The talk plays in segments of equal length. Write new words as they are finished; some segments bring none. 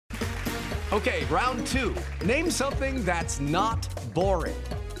Okay, round 2. Name something that's not boring.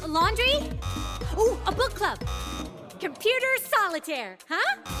 A laundry? Ooh, a book club. Computer solitaire,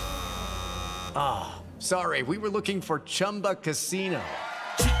 huh? Ah, sorry, we were looking for Chumba Casino.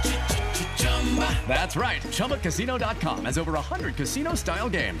 That's right, ChumbaCasino.com has over 100 casino-style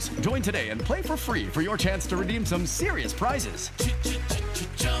games. Join today and play for free for your chance to redeem some serious prizes.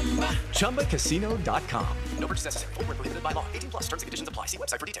 ChumbaCasino.com. No purchase necessary. Void where prohibited by law. 18 plus. Terms and conditions apply. See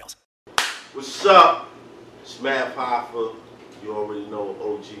website for details. What's up? It's Matt Hoffa. You already know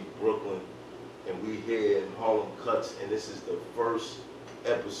OG Brooklyn. And we here in Harlem Cuts. And this is the first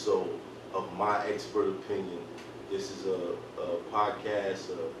episode of My Expert Opinion. This is a podcast,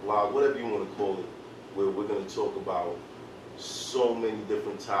 a blog, whatever you want to call it, where we're going to talk about so many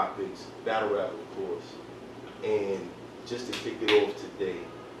different topics, battle rap, of course. And just to kick it off today,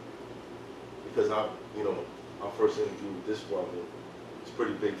 because I first interviewed this brother. It's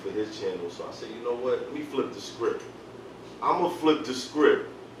pretty big for his channel, so I said, you know what? Let me flip the script. I'm gonna flip the script,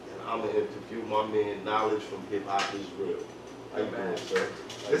 and I'm gonna interview my man Knowledge from Hip Hop Is Real. How you doing, sir?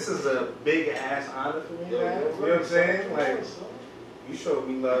 This is a big ass honor for me, man. You know what I'm saying? Like, you showed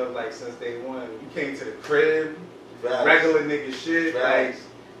me love like since day one. You came to the crib, regular nigga shit, like.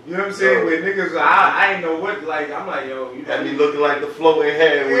 You know what I'm saying? With niggas, I ain't know what, like, I'm like, yo, you had me looking like the floating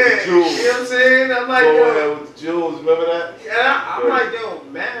head with the jewels. You know what I'm saying? I'm like, floating head with the jewels, remember that? Yeah, I'm like, yo,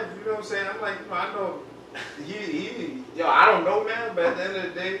 man, you know what I'm saying? I'm like, I know, I don't know, man, but at the end of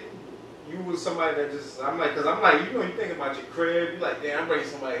the day, you was somebody that just, I'm like, you think about your crib, you like, damn, I'm bringing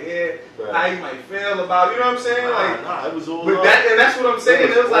somebody here, how you might feel about, you know what I'm saying? Nah, it was all but up. And that's what I'm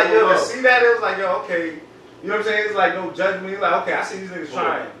saying. It was like, yo, to up. see that, it was like, yo, okay. You know what I'm saying? It's like no judgment. It's like, okay, I see these niggas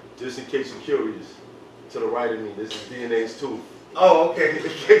trying. Just in case you're curious, to the right of me, this is DNA's tooth. Oh, okay. In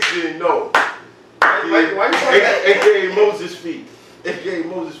case you didn't know. Why you that? AKA Moses feet. AKA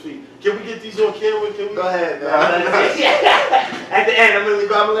Moses feet. Can we get these on camera? Can we? Go ahead, man. At the end, I'm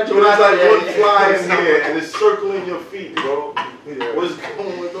gonna let you know. It's like one fly in here and it's circling your feet, bro. Yeah. What's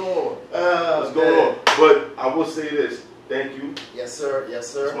going on? What's going on? But I will say this. Thank you. Yes, sir. Yes,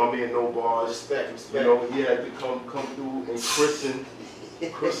 sir. It's my man No Bars. Respect. You know, he had to come through and christen the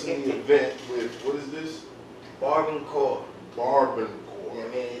event with, what is this? Barbancourt. Yeah,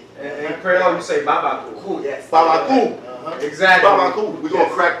 man. And Creole, you say Babaku. Cool, yes. Babaku. Exactly. Babaku. We're gonna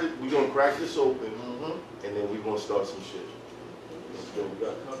crack this open, and then we're gonna start some shit. Let's go. We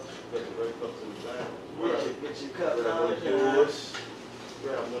got cups. We got the right cups in the back. Get your cup. Grab one of yours.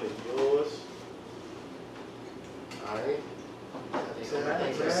 Grab one of yours. Alright. Thank you, sir.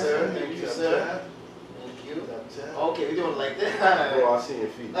 Thank you, sir. Thank you. Okay, we're doing it like that. Bro, I see your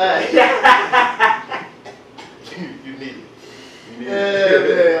feet. You need it. You need it.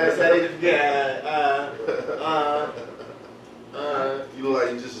 You look like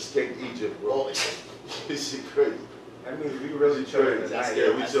you just escaped Egypt, bro. This shit crazy. That means we really chilling.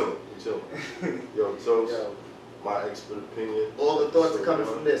 Yeah, we chilling. Yo, Toast, My Expert Opinion. All the thoughts are coming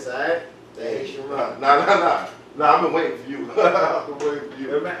from this, alright? Nah, I've been waiting for you.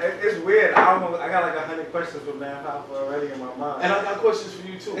 It's weird. I don't know. I got like 100 questions for Man Hoffa already in my mind. And I got questions for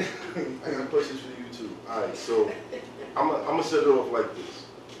you too. Alright, so I'm gonna set it off like this.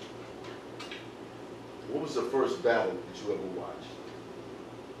 What was the first battle that you ever watched?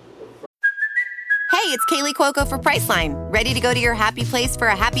 Hey, it's Kaylee Cuoco for Priceline. Ready to go to your happy place for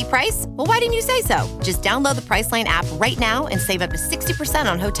a happy price? Well, why didn't you say so? Just download the Priceline app right now and save up to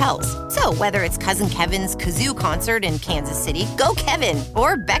 60% on hotels. So whether it's Cousin Kevin's Kazoo Concert in Kansas City, go Kevin,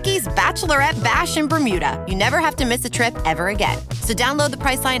 or Becky's Bachelorette Bash in Bermuda, you never have to miss a trip ever again. So download the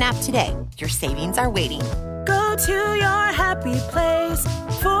Priceline app today. Your savings are waiting. Go to your happy place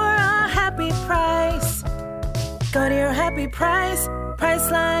for a happy price. Go to your happy price,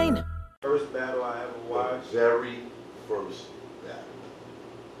 Priceline. First battle I ever watched. Very first battle.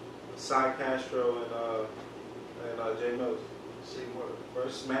 Cy Castro and Jay Mills. Say what?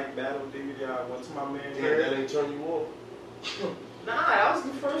 First smack battle DVD. I went to my man. Damn, that ain't turn you off. Nah, that was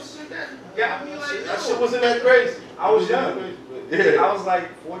the first shit that got me like that. Shit wasn't that crazy. I was young. I was like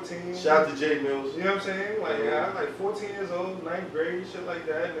 14. Shout out to Jay Mills. You know what I'm saying? Like I was like 14 years old, 9th grade, shit like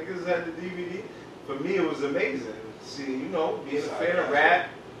that. Niggas had the DVD. For me, it was amazing. See, you know, being a fan of rap.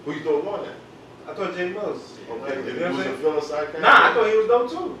 Who you thought won that? I thought Jay Mills. Okay, did you wasn't feeling Cy Castro? Nah, I thought he was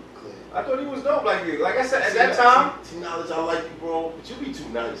dope too. I thought he was dope. Like I said, at that time. Knowledge, I like you, bro, but you be too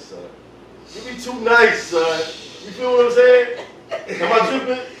nice, son. You be too nice, son. You feel what I'm saying? Am I tripping?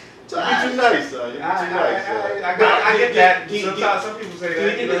 You be too nice, son. You be too nice, son. I get that. Sometimes some people say that. Do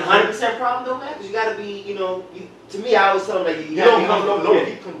you think it's 100% problem though, man? Because you gotta be, you know, to me, I always tell him like No,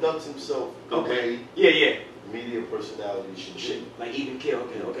 he conducts himself the way media personalities should be. Like even kill,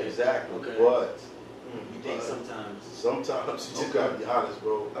 okay. Exactly. Okay. But you think sometimes you just gotta be honest,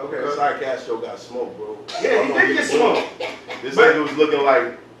 bro. Okay. Side Castro got smoked, bro. Yeah, he did get smoked. This nigga was looking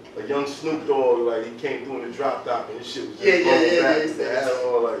like a young Snoop Dogg, like he came through in the drop top and this shit was just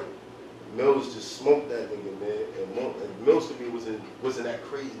like Mills just smoked that nigga, man. And Mills to me wasn't that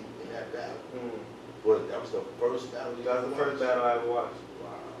crazy in that battle. But that was the first battle you That was the first battle I ever watched.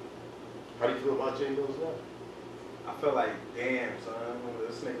 Wow. How do you feel about Jay Mills now? I felt like, damn, son,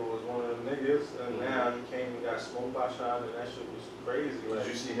 this nigga was one of them niggas, and now he came and got smoked by Sean, and that shit was crazy. Did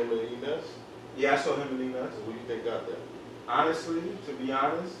you see him in E-Nuts? Yeah, I saw him in E-Nuts. Who do you think got that? Honestly, to be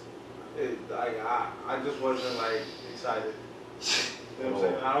honest, I just wasn't like excited. You know what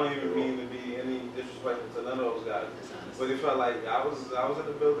I'm saying? I don't even mean to be any disrespectful to none of those guys, but it felt like I was in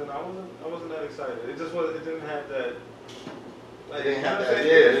the building. I wasn't that excited. It just wasn't. It didn't have that. Like, it didn't have that.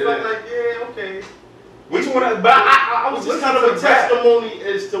 It felt like okay. Which one? But I was just kind of a testimony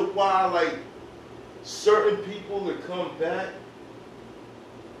as to why, like, certain people that come back,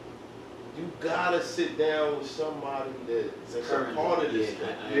 you gotta sit down with somebody that's a part of this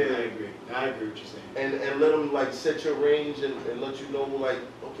thing. I agree with you saying. And let them like set your range and let you know like,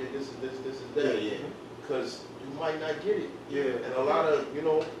 okay, this is that. Yeah. Because you might not get it. Yeah. And a lot of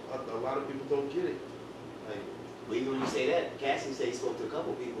people don't get it. Like. But even when you say that, Cassie said he spoke to a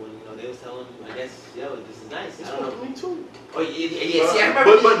couple people, and they was telling him, I guess, yo, this is nice. He spoke to me too. Oh yeah, see, I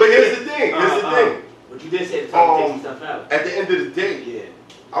remember. But here's the thing. But you did say to take some stuff out. At the end of the day,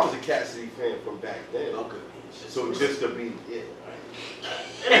 I was a Cassidy fan from back then. Okay. So just to be,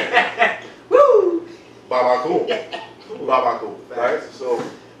 right. Woo! Babako. Babako. Right? So,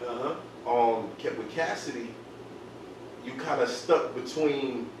 with Cassidy, you kind of stuck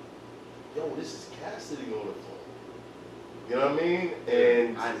between, yo, this is Cassidy on the phone. You know what I mean?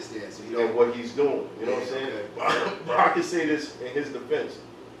 And I understand. So and what he's doing. You know what I'm saying? But I can say this in his defense.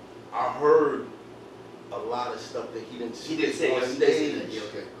 I heard a lot of stuff that he didn't say on stage.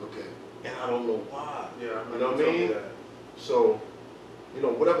 Okay. And I don't know why. Yeah, you know what I mean? So,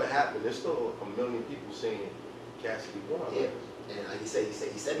 whatever happened, there's still a million people saying Cassidy won. Yeah. And like he said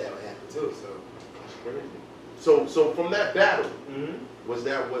that would happen too. So that's crazy. So from that battle, was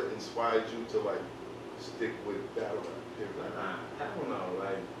that what inspired you to like stick with battle rap? I don't know.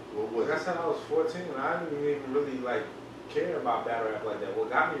 Like I said, I was 14 and I didn't even really like care about battle rap like that. What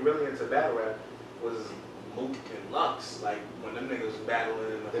got me really into battle rap was Mook and Lux. Like when them niggas was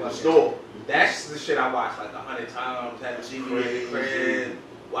battling in the store. That's the shit I watched like 100 times. Had the TV in the crib.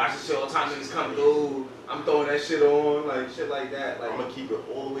 Watch the shit all the time. Niggas come through. I'm throwing that shit on, like shit like that. Like I'm gonna keep it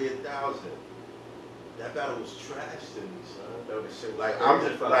all the way 1,000. That battle was trash to me, son. That was shit. Like I'm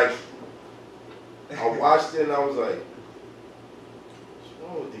just like I watched it and I was like, what's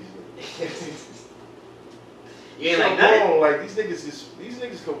wrong with these niggas? You ain't like that? Like these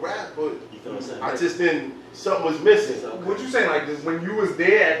niggas can rap, but you feel I just didn't. Something was missing. Okay. What you saying? Like this, when you was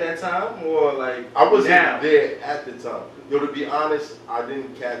there at that time, or like I wasn't now? there at the time. To be honest, I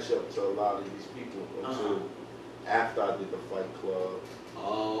didn't catch up to a lot of these people until after I did the Fight Club.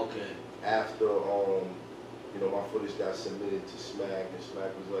 Oh, okay. After my footage got submitted to Smack, and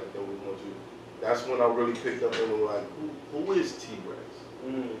Smack was like, "Yo, we want you." That's when I really picked up and was like, "Who is T-Rex?"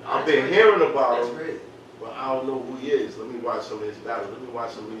 I've been hearing about him. Great. But I don't know who he is. Let me watch some of his battles. Let me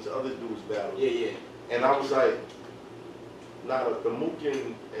watch some of these other dudes' battles. Yeah. And I was like, the Mook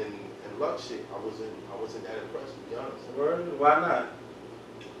and Lux shit, I wasn't that impressed, to be honest. Word? Why not?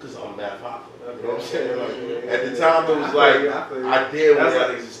 Because I'm Math Hoffa. Okay. You know what I'm saying? Like, at the time, it was like, I dare when that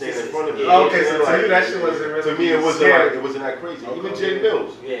nigga stand in front of me. Okay, so to you, that shit wasn't really to me, it wasn't that crazy. Okay. Even Jay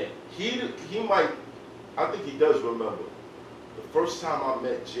Mills. Yeah. He might, I think he does remember. The first time I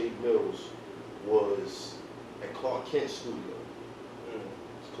met Jay Mills was at Clark Kent's studio.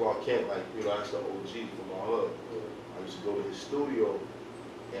 Clark Kent, that's the OG from my hood. I used to go to his studio,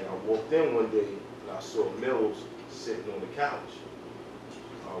 and I walked in one day, and I saw Mills sitting on the couch.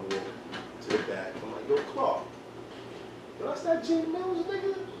 I walked to the back, I'm like, yo, Clark, yo, that's that Jay Mills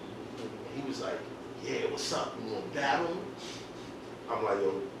nigga? And he was like, yeah, what's up, you want to battle? I'm like,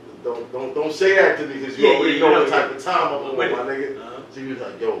 yo, don't say that to me, because you already know what type of time I'm on, my nigga. So he was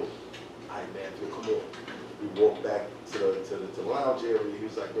like, yo, all right, man, come on. We walked back to the lounge area. He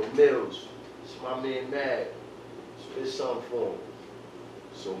was like, yo, Mills, it's my man Mad. Spit something for him.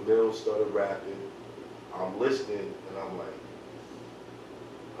 So Mills started rapping. I'm listening, and I'm like,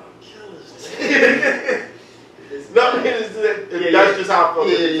 I'm killing this. That's just how I felt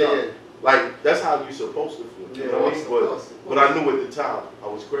at the time. Yeah. Like, that's how you're supposed to feel. You know what I mean? But I knew at the time I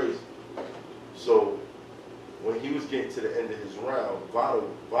was crazy. So when he was getting to the end of his round, Vado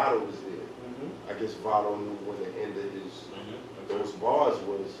was there. I guess Votto knew when the end of his those bars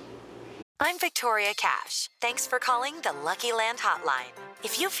was. I'm Victoria Cash. Thanks for calling the Lucky Land Hotline.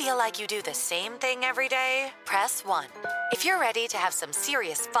 If you feel like you do the same thing every day, press 1. If you're ready to have some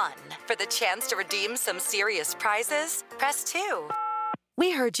serious fun for the chance to redeem some serious prizes, press 2.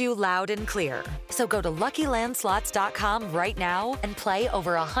 We heard you loud and clear. So go to LuckyLandSlots.com right now and play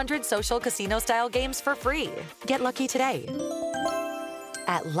over 100 social casino-style games for free. Get lucky today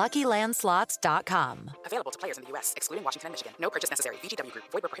at LuckyLandSlots.com. Available to players in the U.S., excluding Washington and Michigan. No purchase necessary. VGW Group.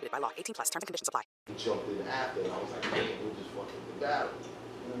 Void where prohibited by law. 18+. Terms and conditions apply. Jumped in after, and I was like, man, we just fucking the battle.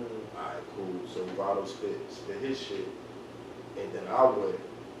 Alright, cool. So Votto spit his shit, and then I went,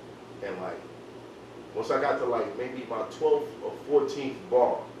 and like, once I got to like maybe my 12th or 14th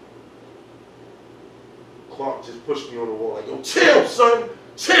bar, Clark just pushed me on the wall like, yo, chill, son,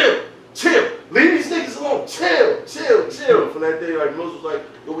 chill. Leave these niggas alone, chill. From that day, like, Mills was like,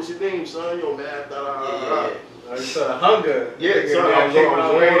 yo, what's your name, son? Yo, man, I saw hunger. Yeah, son, I was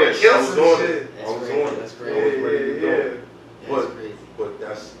on it. That's crazy. Yeah. But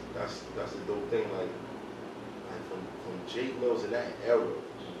that's the dope thing, like from Jake Mills in that era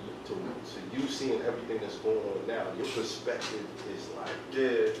to you seeing everything that's going on now, your perspective is like,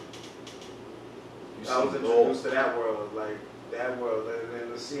 I was introduced to that world, and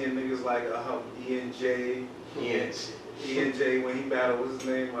then seeing niggas like ENJ when he battled, what's his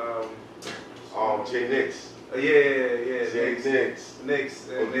name? Jay Nix. Jay Nix.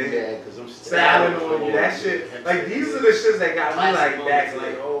 And then because I'm styling on you. That shit, like these are the shits that got me like back,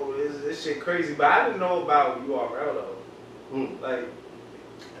 like, oh, this shit crazy. But I didn't know about URL though. Like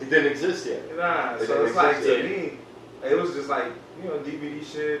it didn't exist yet. Nah, so it's like to me, it was just like, you know, DVD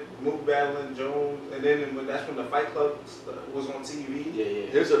shit, Mook battling Jones, and then that's when the Fight Club was on TV.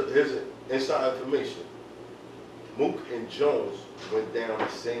 Here's an inside information. Mook and Jones went down the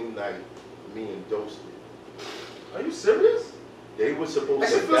same night me and Dose did. Are you serious? They were supposed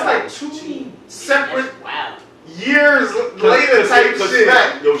that to. That shit feels like 2 separate years later type shit.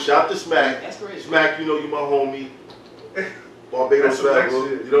 Smack, yo, shout to Smack. That's crazy. Smack, you know you my homie. Barbados forever.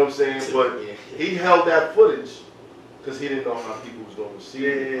 You know what I'm saying? But he held that footage because he didn't know how people was going to receive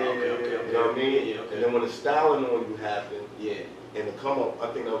it. Okay. You know what I mean? Yeah, okay. And then when the styling on you happened, and the come up,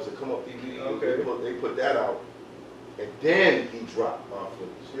 I think that was the come up DVD. They put that out, and then he dropped our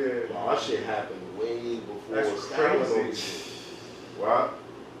footage. Yeah. Our shit happened way before that's styling crazy. on this shit. Right?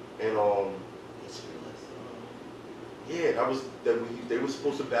 And that was that they were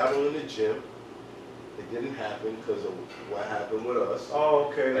supposed to battle in the gym. It didn't happen because of what happened with us. Oh,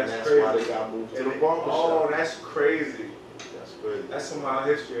 okay, and that's crazy. why they got moved to the barbershop. Oh, that's crazy. That's crazy. That's some wild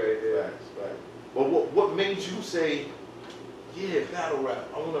history right there. Right. But what made you say, yeah, battle rap,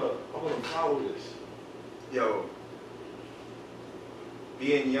 I wanna follow this? Yo,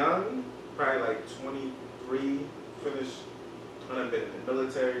 being young, probably like 23, finished, I've been in the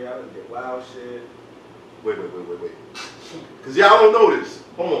military, I done did wild shit. Wait. Because y'all don't know this.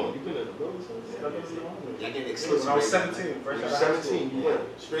 Hold on. You been in the military? Yeah, I did exclusive. When I was 17, fresh out of high school. You went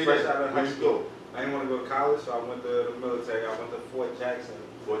straight fresh out of high Where'd you school. go? I didn't want to go to college, so I went to the military. I went to Fort Jackson.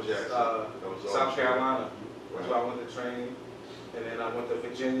 South Carolina. That's where I went to train. And then I went to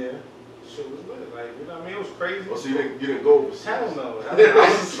Virginia. Shit was lit. Like, you know what I mean? It was crazy. Oh, so you didn't go overseas? Hell no. I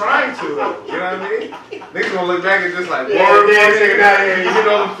was trying to, though. You know what I mean? Niggas gonna look back and just like, boy, nigga out here, you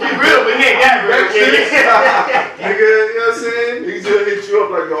know, be real, but he ain't that real. Nigga, you know what I'm saying? Niggas gonna hit you up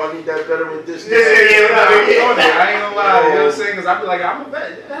like, yo, I need that veteran this. Yeah. I ain't gonna lie. You know what I'm saying? Because I be like, I'm a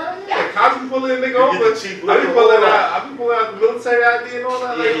vet. Yeah. Cops be pulling a nigga over. I be pulling out the military ID and all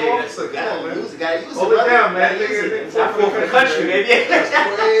that. Like, officer, come on, man. Hold it down, man. Nigga, I fought for the country, man. That's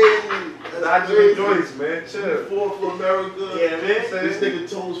crazy. I just Joyce, man. Chill. Fought for America. Yeah, man. This nigga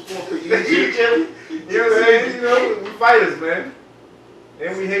Toes fought for Egypt. You know what I'm saying? You know, we fighters, man.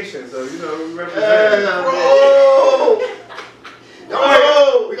 And we Haitians, so, you know, we represent.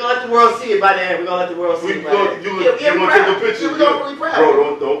 No, we're gonna let the world see it by then. We're gonna let the world see it by then. You gonna take a picture? We're gonna be proud.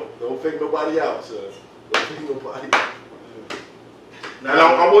 Bro, don't fake nobody out, son. Don't fake nobody out.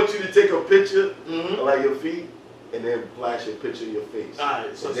 Now, I want you to take a picture of like your feet, and then flash a picture of your face.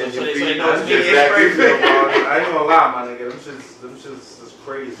 Alright, so then they know it's crazy. I ain't gonna lie, my nigga. Them shit's is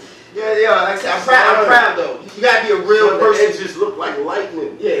crazy. Yeah, like I said, I'm proud though. You gotta be a real person. It just look like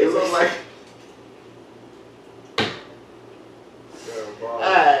lightning. Yeah, it look like.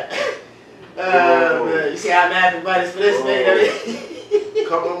 Alright. Man, you see how mad everybody's for this, man?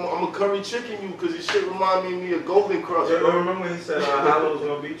 I'm gonna curry chicken you because this shit remind me of Golden Cross. Yeah, remember when he said Hollow was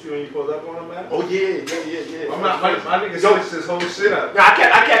gonna beat you and you pulled up on him, man? Oh yeah. My nigga switched this whole shit up. No, I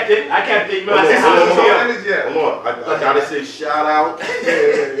kept it. You know, Hold on. I gotta say shout out.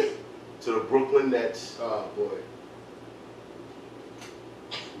 to the Brooklyn Nets. Oh boy.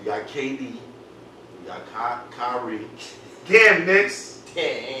 We got KD. We got Kyrie. Damn, Knicks.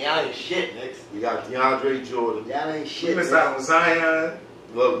 Damn, y'all ain't shit, Knicks. We got DeAndre Jordan. Y'all ain't We shit. missed out on Zion.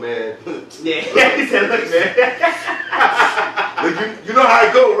 Look, man. Yeah, he said, look, man. Look, you know how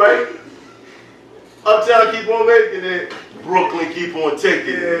it go, right? Uptown keep on making it. Brooklyn keep on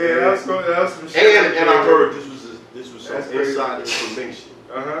taking it. Yeah, that was some shit. And I heard this was some That's crazy. inside information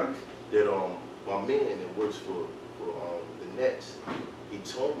Uh-huh. that my man that works for the Nets, he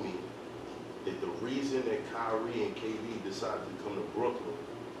told me that the reason that Kyrie and KD decided to come to Brooklyn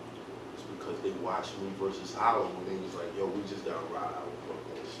is because they watched Me versus Hollow and they was like, yo, we just gotta ride out with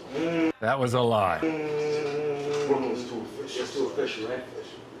Brooklyn. So, That was a lie. Brooklyn's too official. It's too official, right?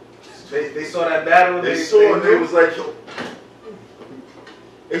 They saw that battle. They saw it. They was like, yo.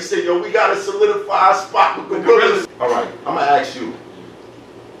 They said, yo, we gotta solidify a spot with Gorillas. All right, I'm gonna ask you,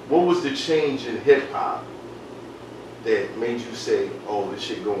 what was the change in hip hop that made you say, oh, this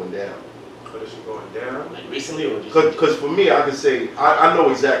shit going down? Oh, this shit going down? Like recently or just? Because for me, I can say, I know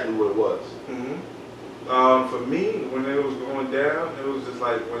exactly what it was. Mm-hmm. For me, when it was going down, it was just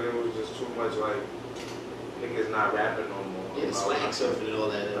like when it was just too much like niggas not rapping no more. Yeah, swag surfing and all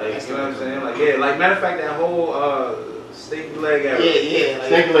that. Like, you know what I'm saying? Like, yeah, like matter of fact, that whole stinky leg era. Yeah. Like,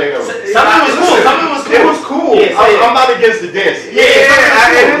 Stinky leg era. Something was cool. It was cool. Yeah, I'm not against the dancing. But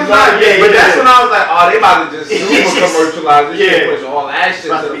that's when I was like, oh, they about to just super commercialize this shit, push all that shit.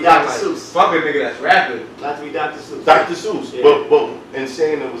 About to be Dr. Seuss. Fuck a nigga that's rapping. About to be Dr. Seuss. Dr. Seuss. Yeah. But in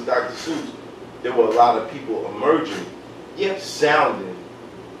saying it was Dr. Seuss, there were a lot of people emerging, sounding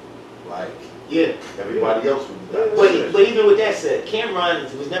like everybody else was Dr. Seuss. But even with that said, Cameron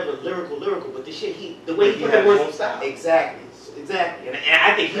was never lyrical, but the shit the way he put the words exactly, and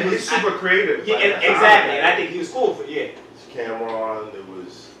I think he was super creative. Yeah, exactly, and I think he was cool for Cameron, there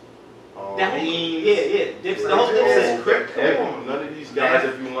was Dipset, the whole Dipset. None of these guys,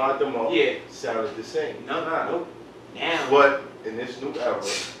 if you lined them up, sounded the same. Nope. Now, but in this new era,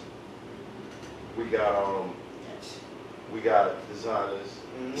 we got designers,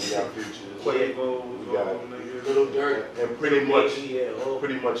 we got Futures, we got Little Dirt, and pretty much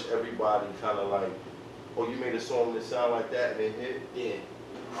everybody kind of like, oh, you made a song that sound like that and it hit. Yeah.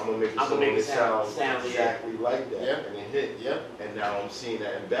 I'm gonna make a song that sound exactly like that and it hit. Yep. And now I'm seeing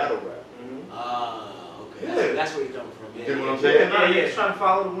that in battle rap. Okay. Yeah. That's where you're coming from. You get what I'm saying? He's trying to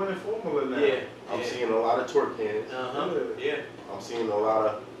follow the winning formula now. Yeah. I'm seeing a lot of twerk hands. I'm seeing a lot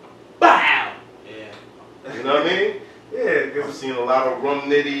of bow. Yeah. You know what I mean? Yeah, because I'm seeing a lot of rum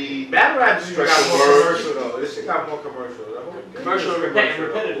nitty. Battle rap just got more commercial though. This shit got more commercial. Commercial and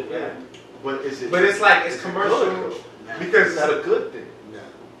repetitive. Yeah. But is it? But it's like it's commercial because it's not a good thing. No.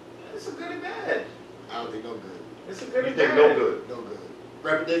 It's a good and bad. I don't think no good. It's a good and bad. bad. No good. No good.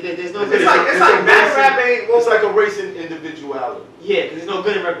 There's no It's good. like battle rap ain't. It's like a race in individuality. Yeah, because there's no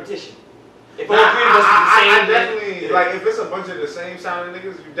good in repetition. If I definitely like if it's a bunch of the same sounding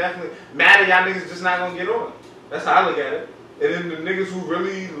niggas, you definitely mad at y'all niggas just not gonna get on. That's how I look at it. And then the niggas who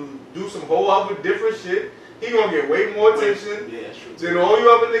really do some whole other different shit, he gonna get way more attention than all you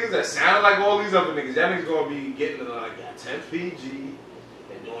other niggas that sound like all these other niggas. Y'all niggas gonna be getting like 10 PG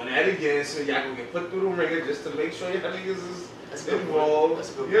and doing that again, so y'all gonna get put through the ringer just to make sure y'all niggas is involved.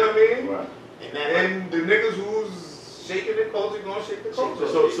 You know what I mean? Right. And the niggas who's shaking the culture gonna shake the culture.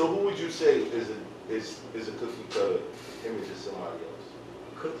 So who would you say is a cookie cutter image of somebody else?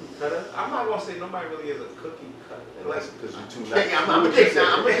 Cookie cutter? I'm not gonna say nobody really is a cookie cutter. Unless because you're too nice. I'm gonna think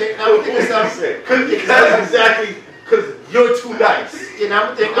something. Cookie cutter exactly because you're too nice. Yeah,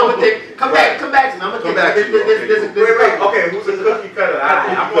 I'm gonna think. Come back to me. I'm gonna think. Okay, who's a cookie cutter?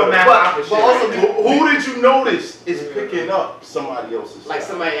 I'm on that opposite. But also, who did you notice is picking up somebody else's? Like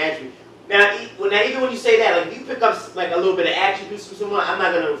somebody attribute. Now, even when you say that, like if you pick up like a little bit of attributes from someone, I'm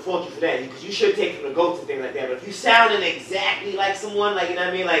not gonna fault you for that because you should take from the goats and things like that. But if you sounding exactly like someone, like you know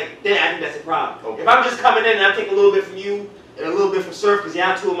what I mean, like then I think that's a problem. Okay. If I'm just coming in and I'm taking a little bit from you and a little bit from Surf because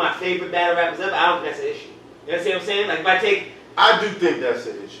y'all two of my favorite battle rappers ever, I don't think that's an issue. You know what I'm saying? Like if I take, I do think that's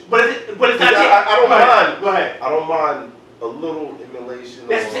an issue. But it's not. I don't mind. Go ahead. I don't mind a little emulation.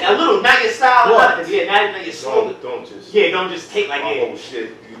 That's a little, not your style or nothing. Yeah, not your slogan. Don't just. Yeah, don't just take like my whole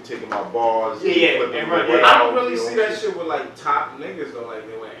shit. You taking my bars. Yeah, and run. I don't really see that shit with like top niggas though. Like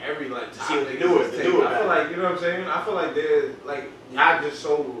when every like top niggas do it. I feel like you know what I'm saying. I feel like they're like y'all just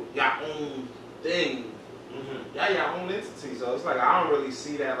so y'all own thing. Y'all own entity. So it's like I don't really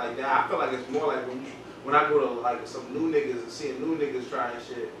see that like that. I feel like it's more like when I go to like some new niggas and seeing new niggas trying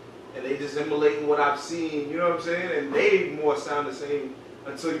shit. And they just emulating what I've seen, you know what I'm saying? And they more sound the same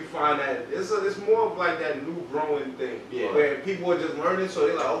until you find that it's more of like that new growing thing. Yeah. Where people are just learning, so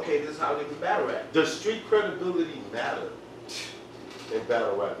they're like, okay, this is how niggas battle rap. Does street credibility matter in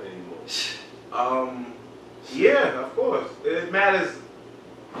battle rap anymore? Yeah, of course. It matters.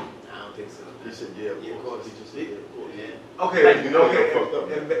 I don't think so. He said, yeah, of course. He just said, yeah, of course. Yeah. Okay, Like, you know you don't fucked up.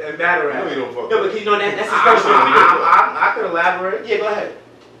 And battle rap. You know you don't fucked No, up. but you know that's his personal opinion. I could elaborate. Yeah, go ahead.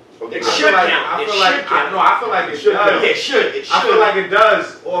 Okay. It I should feel like, count. I It feel should like count. I feel like it should does. count. Yeah, it should. It should. I feel like it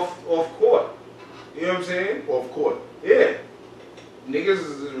does off court. You know what I'm saying? Off court. Yeah.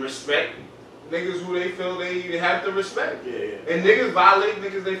 Niggas respect niggas who they feel they have to respect. Yeah, yeah. And niggas violate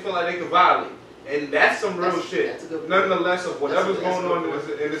niggas they feel like they can violate. And that's some real shit. That's a good point. Nonetheless of whatever's That's a going on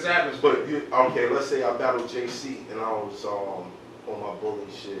good in this atmosphere. But you, okay, let's say I battled JC and I was on my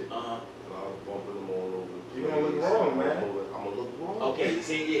bully shit. Uh-huh. And I was bumping him all over. You gonna look wrong, man. I'm gonna look wrong. Okay,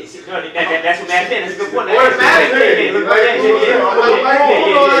 see, yeah, see, no, that's what Matt said. That's a good point. What Matt said? Yeah, look right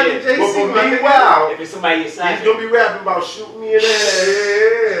there. But for me, wow, If it's somebody inside, he's gonna be rapping about shooting me in the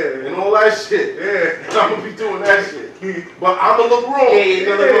head and all that shit. Yeah. And I'm gonna be doing that shit. But I'm gonna look wrong. Yeah,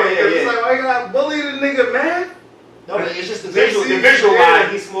 you're gonna look wrong. Yeah, It's yeah. like, why you gotta bully the nigga, man? No, but it's just the JC, visual. The visual yeah. line.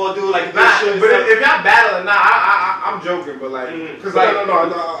 He's small dude, like Nah, this shit. but if y'all battling, I'm joking, but like, cause like, No,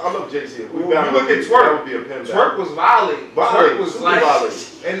 I love JC. When you look at That Twerk, would be a pen Twerk was violent. Violent, Twerk was super like,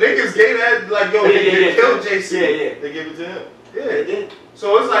 violent. and niggas gave that like, yo, Yeah, they yeah, killed yeah. JC. Yeah, yeah. They gave it to him. Yeah. They did.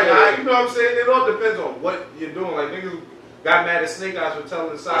 So it's like, you know what I'm saying? It all depends on what you're doing. Like niggas got mad at Snake Eyes for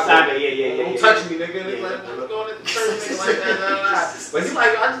telling Saga, don't touch me, nigga. And it's like, I'm going at the church, nigga, like that, But he's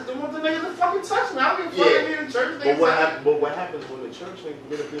like, I just don't want the nigga to fucking touch me. I don't give a fuck if you're in church, nigga. But what happens when the church nigga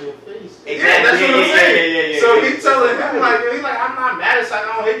get up in your face? Exactly. Yeah, that's what I'm saying. Yeah. So he telling him he's like, I'm not mad at Saga.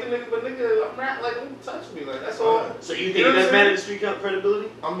 I don't hate the nigga, but nigga, I'm not like, don't touch me. Like that's all. So you think it doesn't matter the street credibility?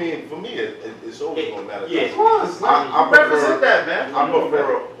 I mean, for me, it's always gonna matter. Yeah. Of course, I represent that, man. I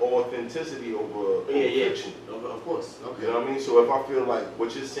prefer authenticity over fiction. Of course. You know what I mean? So if I feel like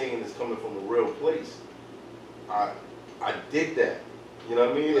what you're saying is coming from a real place, I dig that. You know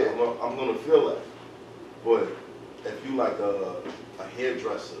what I mean? I'm gonna feel that. But if you like a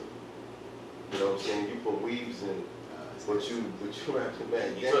hairdresser, you know what I'm saying? You put weaves in, but you acting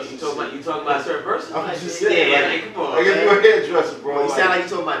mad. You talking about a certain person? I'm just saying, like, come on, like if you're a hairdresser, bro. You sound like you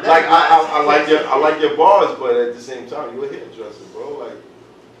talking about that. Like I like your bars, but at the same time, you're a hairdresser, bro. Like,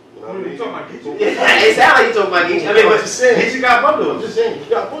 you know what I mean? You talking about Geechee? It sound like you talking about Geechee. I mean, I'm but just saying. Geechee got bundles. I'm just saying, you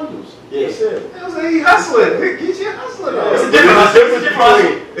got bundles. Yeah. That's it. I was like, he hustling. Geechee hustling. It's a There's difference.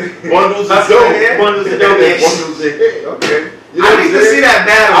 between bundles and Hustling, dope. yeah. Bundles and dope, yeah. Bundles and Okay. You know I what need I'm to saying? see that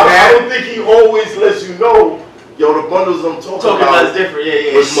battle, I man. don't think he always lets you know, yo, the bundles I'm talking about is different.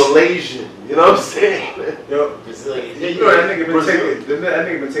 Yeah. was Malaysian. You know what I'm saying? Yo, Brazilian. you know that nigga been Brazil. taking. That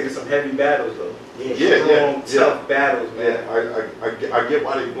nigga been taking some heavy battles though. Yeah. Tough battles, man. Yeah, I get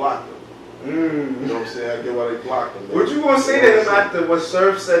why they blocked him. You know what I'm saying? I get why they blocked him. Man. What you gonna say to him after what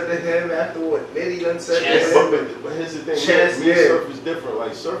Surf said to him, after what Nitty done said Chess. to him? But here's the thing. Chess, me and yeah. Surf is different.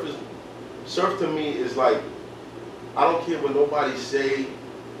 Like Surf to me is like, I don't care what nobody say.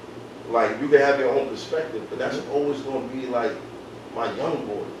 Like you can have your own perspective, but that's always gonna be like my young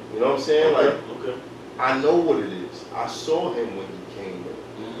boy. You know what I'm saying? Like I know what it is. I saw him when he came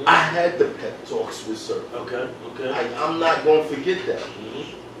in. I had the pep talks with Surf. Okay. I'm not gonna forget that.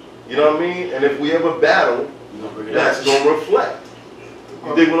 You know what I mean? And if we ever battle, that's gonna reflect.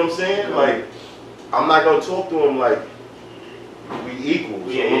 You dig what I'm saying? Like, I'm not gonna talk to him like we equals.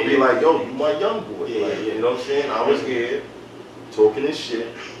 I'm gonna be like, yo, you my young boy. You know what I'm saying? I was here talking this shit.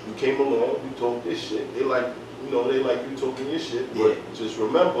 You came along, you talked this shit. They like you talking your shit. But just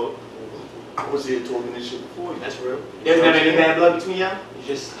remember, I was here talking this shit before you. That's real. There's not any bad blood between y'all? You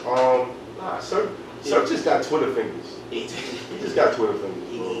just nah, Surf just got Twitter fingers. He just got Twitter fingers.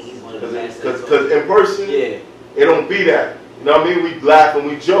 He's one of the best. Because in person, it don't be that. You know what I mean? We laugh and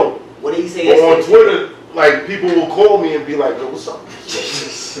we joke. What did he say But on yesterday? Twitter, like people will call me and be like, yo, what's up?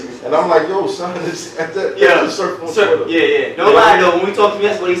 And I'm like, yo, son, it's Surf on Twitter. Yeah. No lie though, when we talk to him,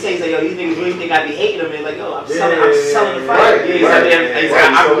 that's what he says. Like, yo, these niggas really think I be hating them, and like, yo, I'm selling the fight.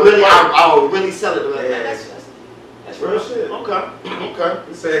 I'll really sell it. Like, that's real shit. Okay.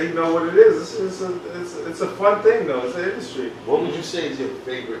 He said he know what it is. It's a fun thing though. It's an industry. What would you say is your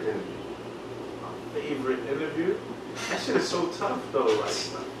favorite interview? My favorite interview? That shit is so tough though. Like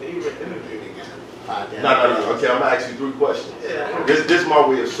my favorite interview. No. Okay, I'm gonna ask you 3 questions. Yeah. This is my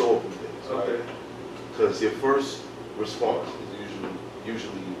way of solving things. Okay. Because your first response is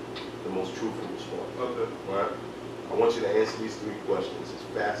usually the most truthful response. Okay. Right? I want you to answer these 3 questions as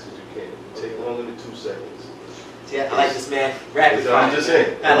fast as you can. If you take longer than 2 seconds, Yeah, I like this, man. Rapid fire. I'm just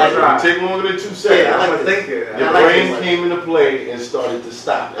saying. I like it. Take longer than 2 seconds. Yeah, I like I'm this. thinking. Your brain came into play and started to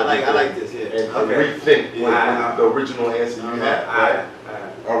stop. I like this, yeah. And Okay. rethink what the original answer you had. Right?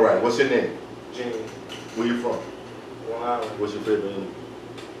 All right. What's your name? Jimmy. Where you from? Long Island. What's your favorite animal?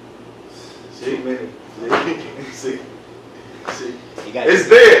 Too many. See? You got It's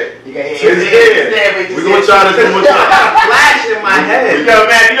there. You got It's there. We're going to try this one more time. Flash in my head. Yo,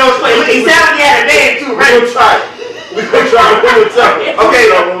 man, you know what's funny? He sounded he had a name too, We're right? going to try it. We're going to try it one more time. Okay,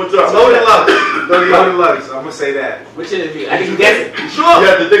 one more time. Loaded Lux. Loaded Lux. I'm gonna say that. Which interview? I think you guessed it. You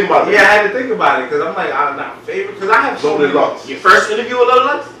have to think about it. Yeah, I had to think about it because I'm like, I'm not favorite because I have so Loaded many. Lux. Your first interview with Loaded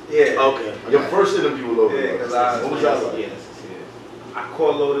Lux? Yeah. Okay. Your first interview with Loaded Yeah, Lux. because What was that like? Yeah, I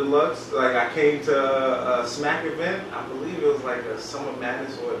caught Loaded Lux. Like I came to a Smack event. I believe it was like a Summer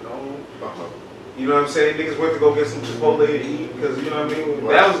Madness or a Dome. You know what I'm saying? Niggas went to go get some Chipotle to eat because you know what I mean.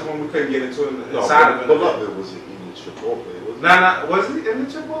 Right. That was when we couldn't get into it No, inside of it. Beloved was eating Chipotle. Nah, was he in the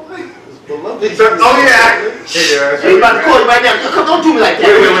Chipotle? Beloved. Oh yeah. Yeah, Hey, you about to call you right now. Come, don't do me like that.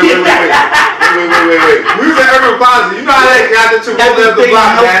 Wait. We was at Urban Plaza. You know how they got the Chipotle at the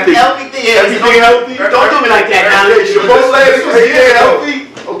block, man. Everything healthy. Don't do me like that now. Chipotle is healthy.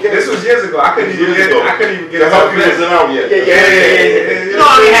 Okay. This was years ago. I couldn't even get The healthy wasn't out yet. Yeah. You know I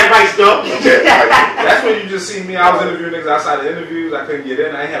already had rice though. That's when you just see me. I was interviewing niggas outside of interviews. I couldn't get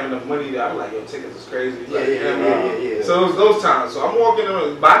in. I didn't have enough money. I was like, yo, tickets is crazy. Like, Yeah. So it was those times. So I'm walking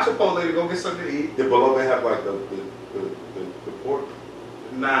in, buy Chipotle to go get something to eat. Did Beloved have like the pork?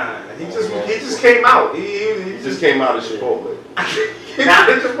 Nah, he just came out. He Just came out of Chipotle. Now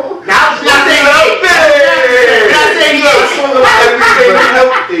it's not saying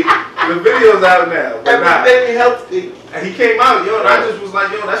Healthy. The video's out now. But nah. Everything healthy. And he came out, yo, and I just was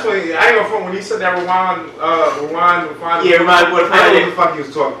like, yo, that's when I ain't gonna front when he said that rewind. Yeah, rewind what I know what the fuck he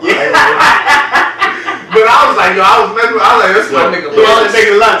was talking about. But I was like, yo, I was like, this is my nigga.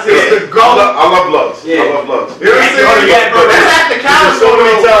 It's the GOAT. I love Lux. Yeah. I love Lux. You know what I'm saying? Yeah, bro. That's at the couch. So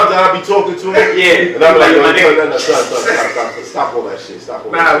many times that I be talking to him. Yeah. And I'm like, My nigga. no, stop all that shit. Stop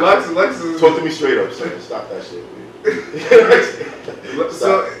all Nah, that shit. Lux is. Talk to me straight up, son. Stop that shit.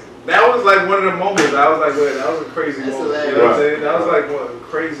 So that was like one of the moments. I was like, wait, that was a crazy moment. You know what I'm saying? That was like one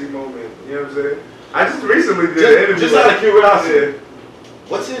crazy moment. You know what I'm saying? I just recently did an interview. Just out of curiosity, Yeah.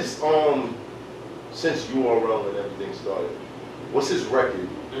 what's his since URL and everything started, what's his record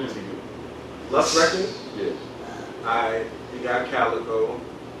to you? Lux record? Yeah. Alright, you got Calico.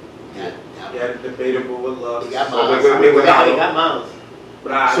 You got Debatable with Lux. You got Oh, Miles. wait. We got Miles.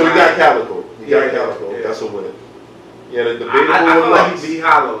 But So you got Calico. You got Yeah, Calico. yeah. That's a winner. Yeah, the Debatable I with feel like Lux. he beat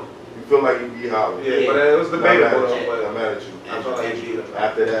Hollow. You feel like he beat Hollow. Yeah, but it was debatable though. I'm But mad at you. I felt like he beat him.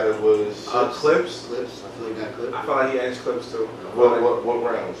 After that, it was Clips. Clips. I feel like got clips. I felt like he edged Clips too. what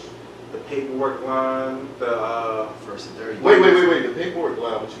rounds? The paperwork line, the First and third. Wait. The paperwork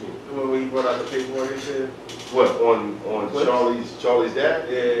line. What you mean? when he brought out the paperwork and shit. What on Clips? Charlie's dad?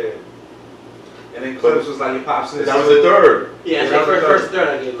 Yeah. And then Clips was like your pops. That was the third. Yeah, that was first and third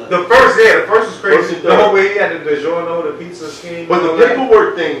I gave Lux. The first was crazy. First and The third. whole way he had the DiGiorno, the pizza scheme. But and the all that.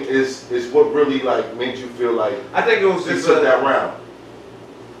 paperwork thing is what really like made you feel like I think it was he just took that round.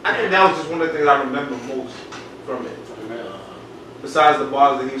 I think that was just one of the things I remember most from it. Besides the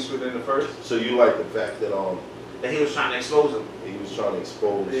bars that he was spitting in the first, So you like the fact that that he was trying to expose him. he was trying to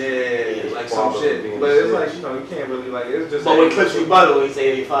expose Yeah, like his some father shit. being But a it's snitch. like, you know, you can't really like it's just. But when Clips rebuttal, he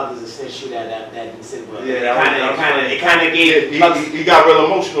said your father's a snitch, shoot that didn't sit well. Yeah, it kind of gave Lux. he got real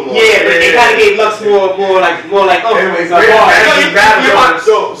emotional. On Yeah, it. but it kind of gave Lux more like oh, Anyways,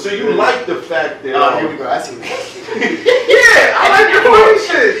 So you like the fact that oh, here we go. I see. Yeah, I like the funny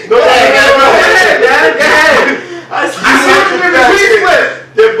shit. No, Go ahead. I I see what you in the replay.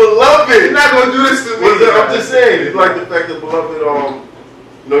 They're beloved. You're not gonna do this to me. I'm just saying, it's like the fact that Beloved,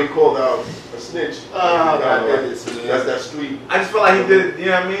 he called out a snitch. Oh, God, goodness, man. That's that street. I just feel like he did. You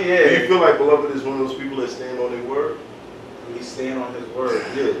know what I mean? Do Yeah. you feel like Beloved is one of those people that stand on their word? He's staying on his word.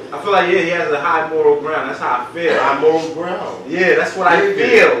 Yeah. I feel like he has a high moral ground. That's how I feel. High moral ground. Yeah, that's what I Dig it.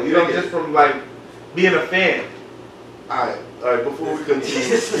 feel. You know, Dig it. just from like being a fan. All right. Before we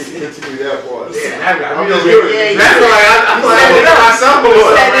continue that part. Yeah, I'm just curious. that's why I feel like I put myself on.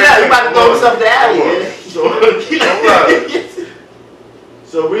 Set it up. You about to throw himself to alley.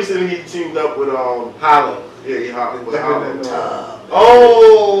 So recently he teamed up with Hollow. Yeah, he hopped with Hollow.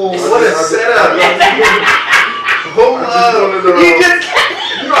 Oh, what a setup! Hold up. you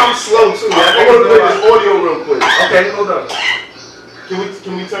know I'm slow too. I want to play this audio real quick. Okay, hold up. Can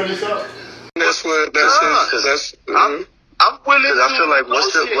we turn this up? I'm willing to. I feel like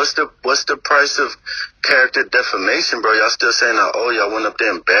what's the price of character defamation, bro? Y'all still saying that? Oh, y'all went up there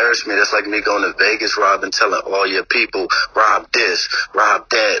and embarrassed me. That's like me going to Vegas, robbing, telling all your people, rob this, rob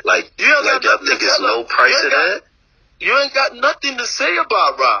that. Like y'all think it's low price of that? You ain't got nothing to say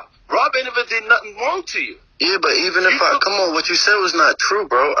about Rob. Rob ain't ever did nothing wrong to you. Yeah, but even if come on, what you said was not true,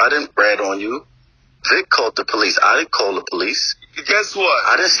 bro. I didn't rat on you. Vic called the police. I didn't call the police. Guess what?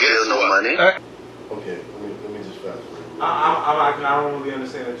 I didn't steal no money. Okay, let me just fast forward. I don't really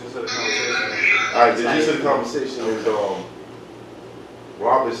understand the gist of the conversation. All right, the gist of the conversation is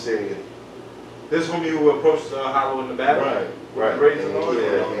Rob is saying this homie who approached Hollow in the battle. Right.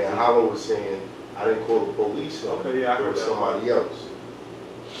 And Hollow was saying I didn't call the police. Okay, yeah, I heard it was that. somebody else.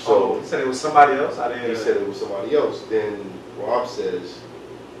 So he said it was somebody else. He said it was somebody else. Then Rob says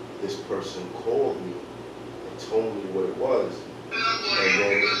this person called me and told me what it was, and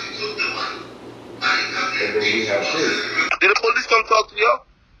then we have this. Did the police come talk to y'all?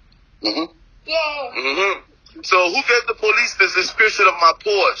 Mm-hmm. Yeah. Mm-hmm. So who gave the police the description of my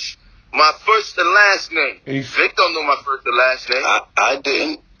Porsche? My first and last name. Vic don't know my first and last name. I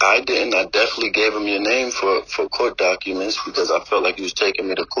didn't. I definitely gave him your name for court documents because I felt like he was taking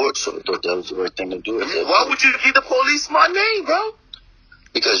me to court, so I thought that was the right thing to do. Why would you give the police my name, bro?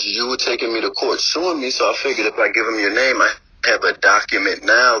 Because you were taking me to court suing me, so I figured if I give him your name, I have a document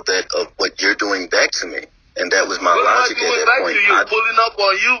now of what you're doing back to me. And that was my logic at that point. You pulling up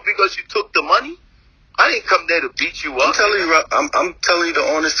on you because you took the money? I didn't come there to beat you up. I'm telling you the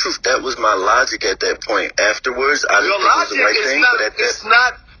honest truth. That was my logic at that point. Afterwards, I didn't think it was the right thing, but at that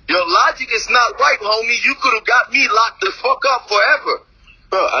point, your logic is not right, homie. You could have got me locked the fuck up forever.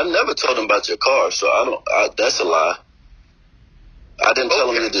 Bro, I never told him about your car, so that's a lie. I didn't tell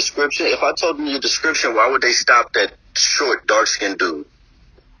him your description. If I told him your description, why would they stop that short, dark-skinned dude?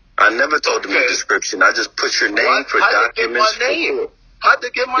 I never told him your description. I just put your name for documents for court. How'd they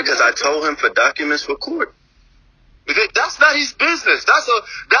get my name? Because I told him for documents for court. That's not his business.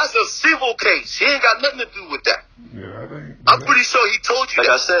 That's a civil case. He ain't got nothing to do with that. I'm pretty sure he told you. Like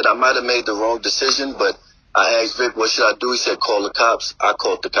I said, I might have made the wrong decision, but I asked Vic, what should I do? He said, call the cops. I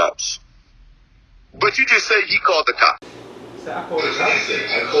called the cops. But you just said he called the cops. He said, I called the cops.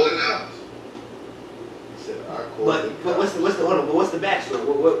 I called the cops. He said, I called the cops. But what's the backstory?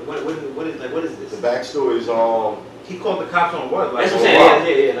 What is this? The backstory is he called the cops on what? Like, that's what I'm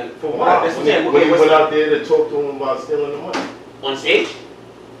saying. Yeah. Like, for what? That's what I'm saying. When he went out there to talk to him about stealing the money. On stage?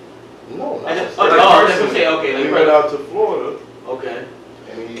 No, not that's what I'm saying. Okay. He went out to Florida. Okay.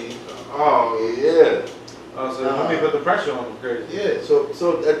 And he. Oh yeah. Oh, so let me put the pressure on him, crazy. Yeah. So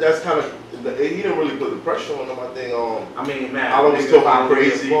that's kind of. He didn't really put the pressure on him. I think. I mean, man. I was talking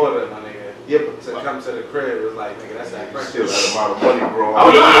crazy. Florida, my nigga. Yeah, but to come to the crib was like, nigga, that's that pressure. Still that amount of money, bro.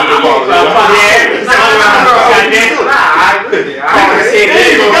 Oh, yeah. I agree.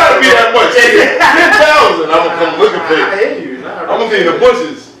 You gotta be that much. 10,000. I'm gonna come looking for you. I hear you. I'm gonna be in the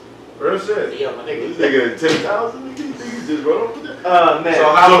bushes. Real shit. Yeah, my nigga. This nigga 10,000. You just run over there. Man. So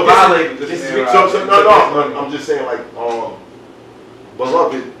how violated this man? No. I'm just saying, like,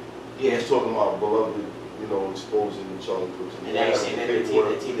 Beloved. Yeah. He's talking about Beloved. Exposing Charlie Crooks. And now he's saying that the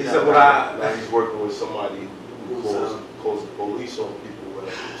team he said, now he's working with somebody who calls the police on people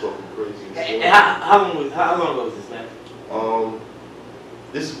talking crazy. And how long ago was this, man?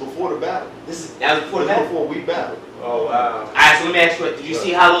 This is before the battle. That was before the battle? Before we battled. Oh, wow. All right, so let me ask you, did you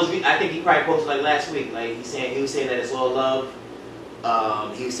see Hollow's? I think he probably posted like last week. Like he was saying that it's all love.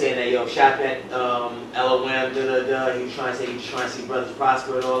 He was saying that shop at LOM, He was trying to see brothers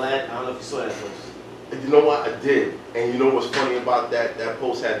prosper and all that. I don't know if you saw that post. You know what? I did. And you know what's funny about that? That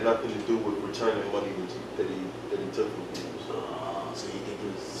post had nothing to do with returning money that he took from people. So you think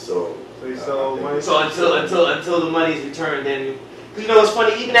it was so until the money is returned, then you know what's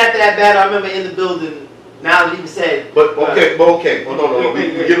funny? Even after that battle, I remember in the building. Now that he said, but okay. Oh, no.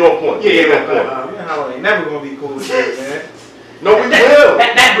 We get off point. Yeah. Ain't never gonna be cool with that, man. No, we will.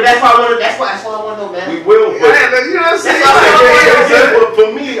 But that's why I want to. That's why I want to know, man. We will. But you know what I'm saying? But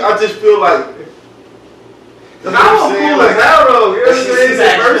for me, I just feel like. Cause I'm cool as hell though, you know what I'm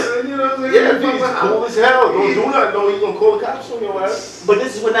saying? You know what I'm saying? Yeah, he's cool as hell. Don't do nothing, though. He's gonna call the cops on your ass. But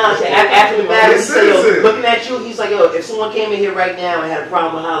this is what now, after the battle, he said, looking at you, he's like, if someone came in here right now and had a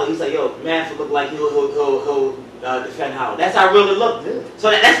problem with Hollow, he's like, Manford look like he'll defend Hollow. That's how I really looked. Yeah. So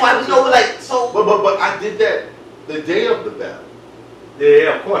that's why we're like, so. But I did that the day of the battle.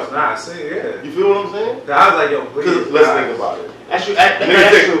 Yeah, of course. Nah, I see, yeah. You feel what I'm saying? I was like, please. Let's think about it. That's true.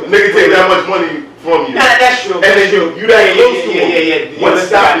 Nigga take that much money from you. Nah, that's true. And then you that close to him. Yeah. What's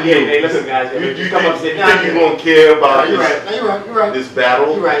stopping you? Hey, listen, guys. You come up and say, think you're going to care about You're right. this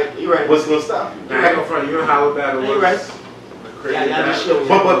battle? You're right. What's going to stop you? Nah, I ain't gonna front you. You know how the battle was. You're right. crazy.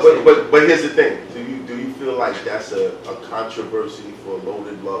 But here's the thing. Do you feel like that's a controversy for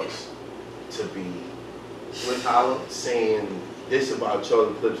Loaded Lux to be with Hollow saying this about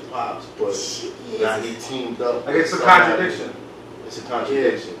Charlie Clips Pops, but now he teamed up? Like it's a contradiction. It's a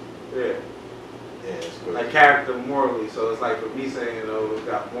contradiction. Yeah. Yeah, it's good. Like character morally, so it's like for me saying, you know, it's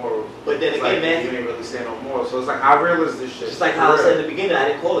got morals. But then again, like, man, you ain't really stand on morals. So it's like I realized this shit. Just like how I said in the beginning, I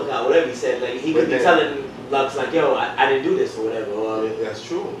didn't call the cop. Whatever he said, like he could be telling Lux like, "Yo, I didn't do this" or whatever. Or, yeah, that's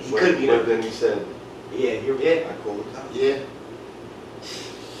true. He could be. But then he said, "Yeah, you're yeah." I called the cop. Yeah.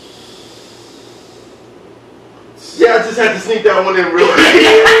 Yeah, I just had to sneak that one in real quick. I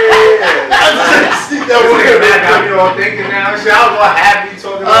just had to sneak that one in. Got me all thinking now. Shit, I was all happy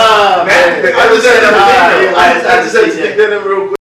talking about. I just had to sneak that in real quick.